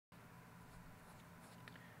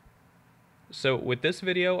So with this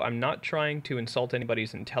video, I'm not trying to insult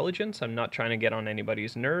anybody's intelligence, I'm not trying to get on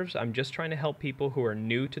anybody's nerves, I'm just trying to help people who are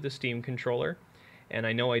new to the Steam controller. And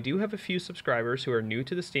I know I do have a few subscribers who are new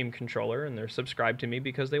to the Steam controller, and they're subscribed to me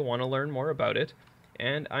because they want to learn more about it,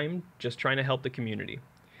 and I'm just trying to help the community.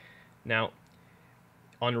 Now,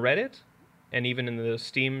 on Reddit, and even in the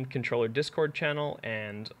Steam controller Discord channel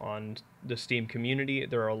and on the Steam community,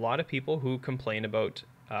 there are a lot of people who complain about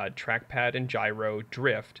trackpad and gyro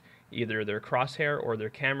drift. Either their crosshair or their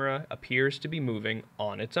camera appears to be moving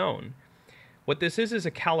on its own. What this is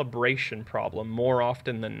a calibration problem more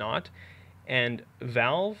often than not, and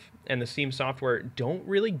Valve and the Steam software don't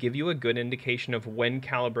really give you a good indication of when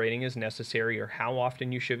calibrating is necessary or how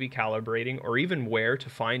often you should be calibrating or even where to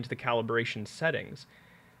find the calibration settings.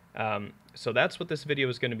 So that's what this video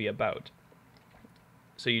is going to be about.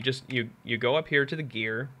 So you go up here to the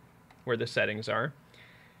gear where the settings are.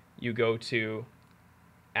 You go to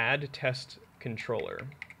Add Test Controller.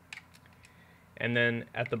 And then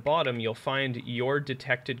at the bottom, you'll find your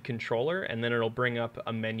detected controller, and then it'll bring up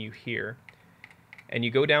a menu here. And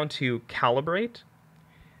you go down to Calibrate.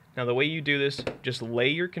 Now the way you do this, just lay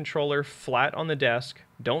your controller flat on the desk.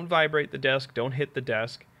 Don't vibrate the desk, don't hit the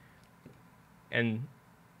desk. And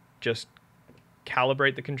just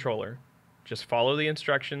calibrate the controller. Just follow the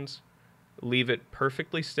instructions. Leave it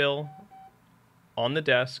perfectly still on the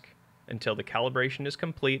desk until the calibration is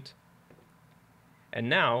complete. And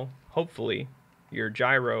now, hopefully, your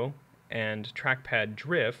gyro and trackpad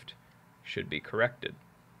drift should be corrected.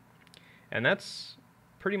 And that's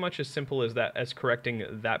pretty much as simple as that, as correcting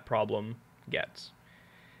that problem gets.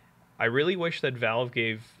 I really wish that Valve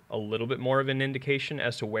gave a little bit more of an indication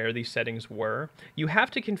as to where these settings were. You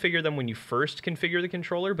have to configure them when you first configure the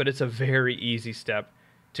controller, but it's a very easy step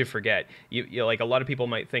to forget. Like a lot of people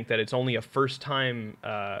might think that it's only a first time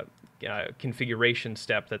configuration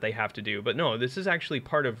step that they have to do, but no, this is actually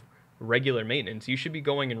part of regular maintenance. You should be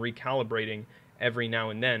going and recalibrating every now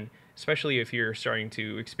and then, especially if you're starting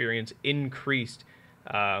to experience increased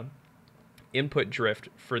input drift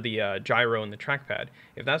for the gyro and the trackpad.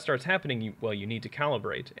 If that starts happening, you need to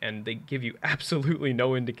calibrate, and they give you absolutely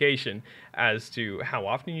no indication as to how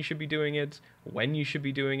often you should be doing it, when you should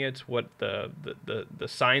be doing it, what the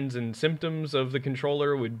signs and symptoms of the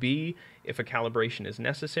controller would be if a calibration is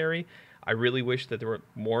necessary. I really wish that there were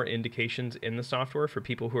more indications in the software for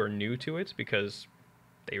people who are new to it, because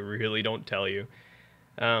they really don't tell you.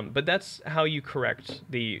 But that's how you correct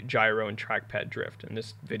the gyro and trackpad drift, and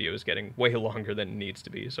this video is getting way longer than it needs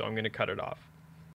to be, so I'm going to cut it off.